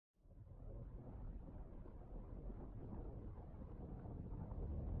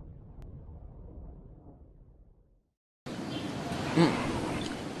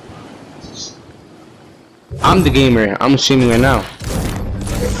I'm the gamer. I'm streaming right now.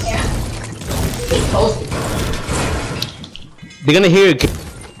 They're gonna hear it.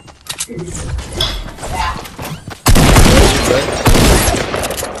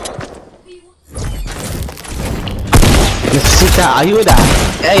 Necesita ayuda.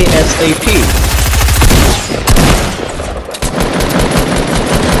 ASAP.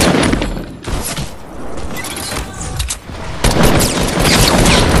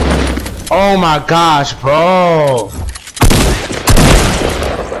 Oh my gosh, bro.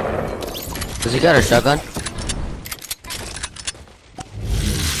 Does he got a shotgun?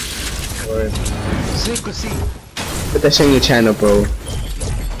 Secrecy. Put that shit in your channel, bro.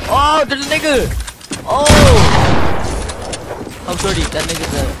 Oh, there's a nigga! Oh! I'm sorry, that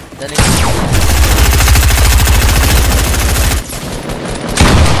nigga's that nigga.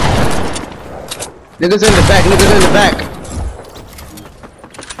 Niggas in the back, niggas in the back.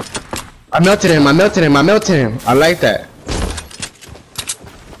 I melted him, I melted him, I melted him. I like that.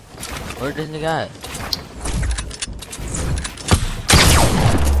 Where's this nigga at?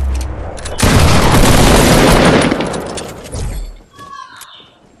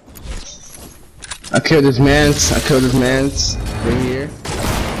 I killed this man's, right here.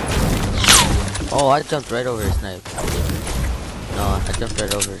 Oh, I jumped right over his snipe. No, I jumped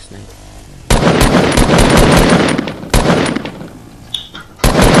right over his snipe.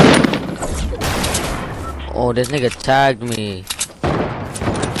 Oh, this nigga tagged me.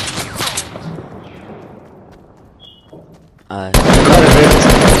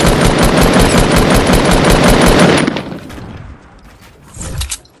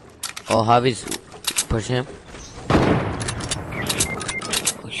 Oh, Javi's pushing him.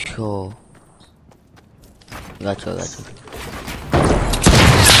 Oh, sure. Gotcha.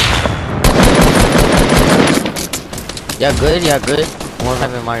 Yeah, good. One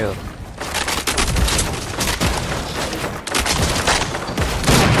having Mario.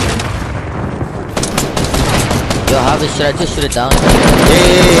 Yo, Javi, should I just shoot it down?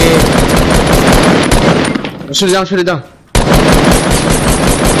 Yeah. Shoot it down.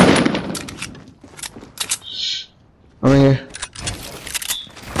 I'm in here.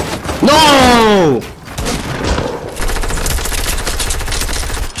 No!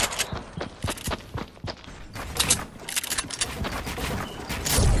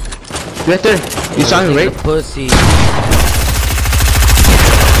 Right there. You saw him, right? Pussy.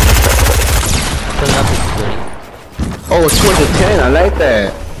 Oh, it's 2010. I like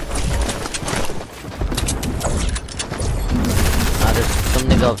that. There's some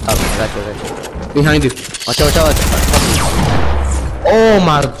nigga up top. Gotcha. Behind you. Watch out. Oh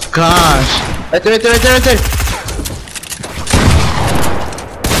my gosh. Right there.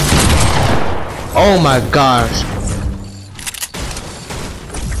 Oh my gosh.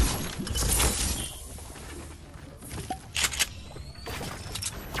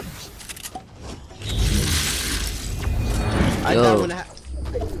 Yo.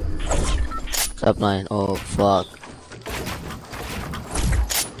 Stop lying. Oh fuck.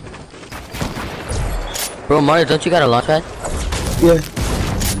 Bro, Mario, don't you got a launch pad? Yeah.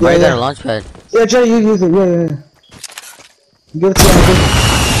 Mario got a launch pad. Yeah, Jay, you use it. Yeah. Give it to him.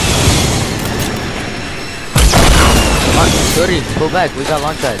 Come on, Shorty, go back. We got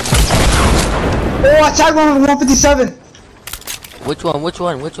launch pads. Oh, I tagged one with 157. Which one? The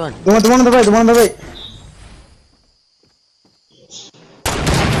one on the right.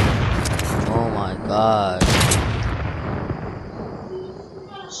 Oh my god.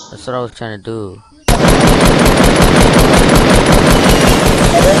 That's what I was trying to do.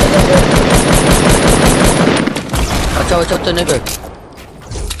 Watch out the nigga.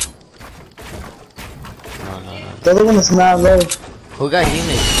 No. The other one is not low. Who got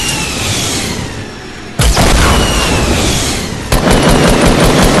healing?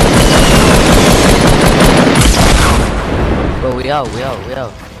 Bro, we out.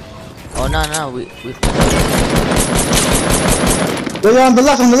 Oh no, we They're on the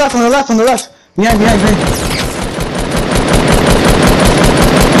left. Behind.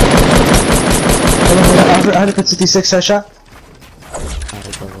 I had a 56 headshot.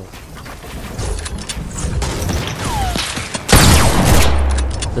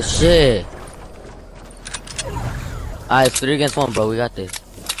 The shit. Alright, it's 3 against 1, bro. We got this.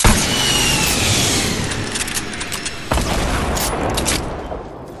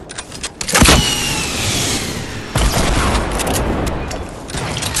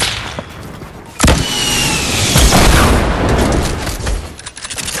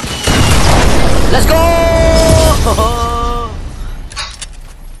 Let's go!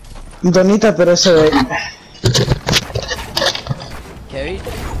 Donita, pero ese de... Carried?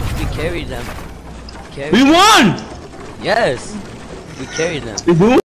 You carried them. carried We them. won! Yes! We carried them. We do?